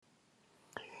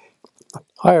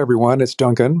Hi, everyone. It's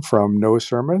Duncan from No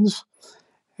Sermons,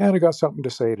 and I got something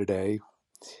to say today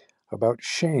about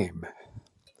shame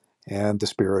and the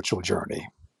spiritual journey.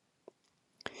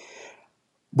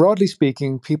 Broadly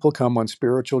speaking, people come on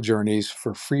spiritual journeys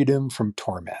for freedom from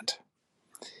torment.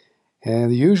 And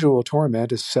the usual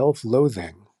torment is self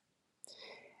loathing.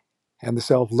 And the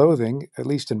self loathing, at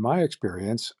least in my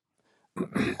experience,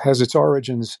 has its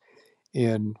origins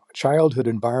in childhood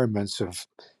environments of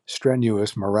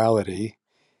strenuous morality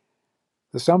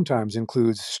that sometimes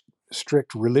includes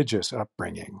strict religious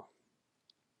upbringing.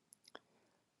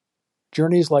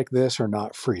 Journeys like this are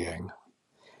not freeing.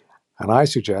 And I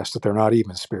suggest that they're not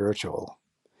even spiritual,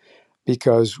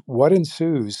 because what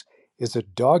ensues is a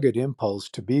dogged impulse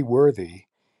to be worthy,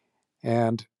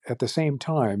 and at the same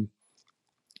time,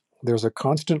 there's a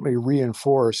constantly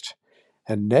reinforced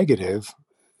and negative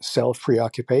self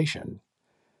preoccupation,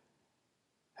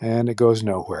 and it goes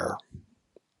nowhere.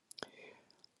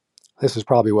 This is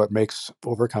probably what makes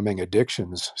overcoming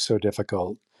addictions so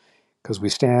difficult, because we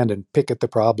stand and pick at the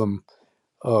problem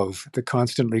of the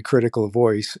constantly critical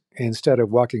voice instead of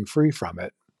walking free from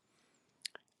it.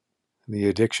 The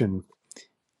addiction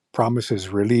promises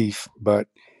relief, but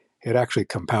it actually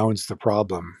compounds the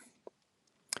problem.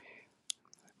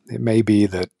 It may be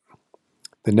that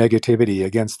the negativity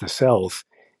against the self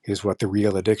is what the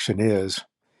real addiction is.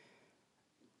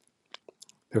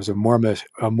 There's a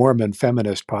Mormon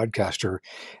feminist podcaster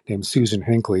named Susan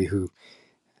Hinckley who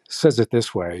says it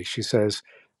this way. She says,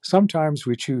 sometimes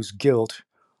we choose guilt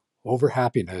over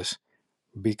happiness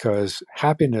because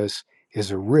happiness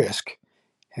is a risk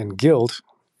and guilt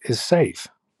is safe.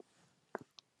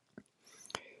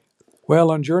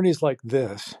 Well, on journeys like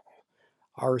this,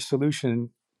 our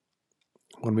solution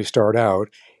when we start out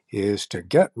is to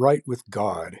get right with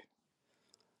God.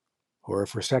 Or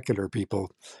if we're secular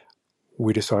people,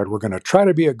 we decide we're going to try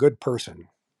to be a good person.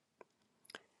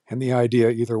 And the idea,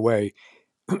 either way,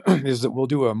 is that we'll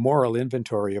do a moral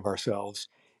inventory of ourselves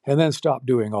and then stop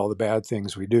doing all the bad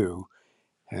things we do.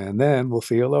 And then we'll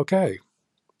feel okay.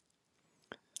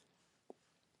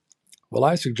 Well,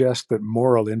 I suggest that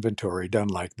moral inventory done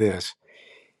like this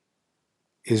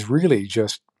is really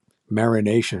just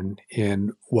marination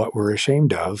in what we're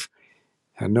ashamed of,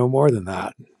 and no more than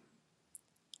that.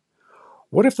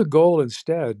 What if the goal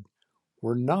instead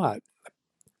were not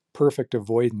perfect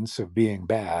avoidance of being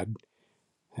bad,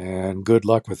 and good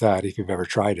luck with that if you've ever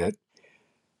tried it,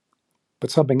 but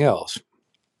something else?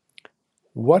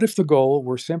 What if the goal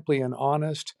were simply an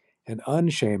honest and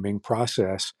unshaming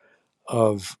process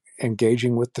of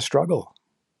engaging with the struggle?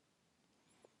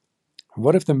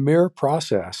 What if the mere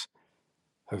process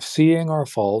of seeing our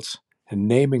faults and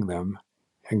naming them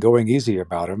and going easy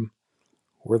about them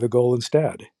were the goal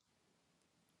instead?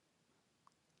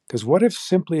 Because what if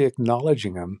simply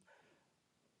acknowledging them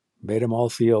made them all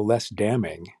feel less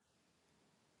damning?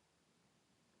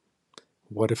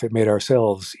 What if it made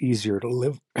ourselves easier to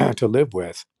live to live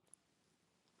with?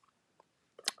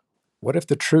 What if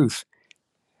the truth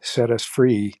set us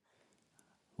free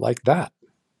like that?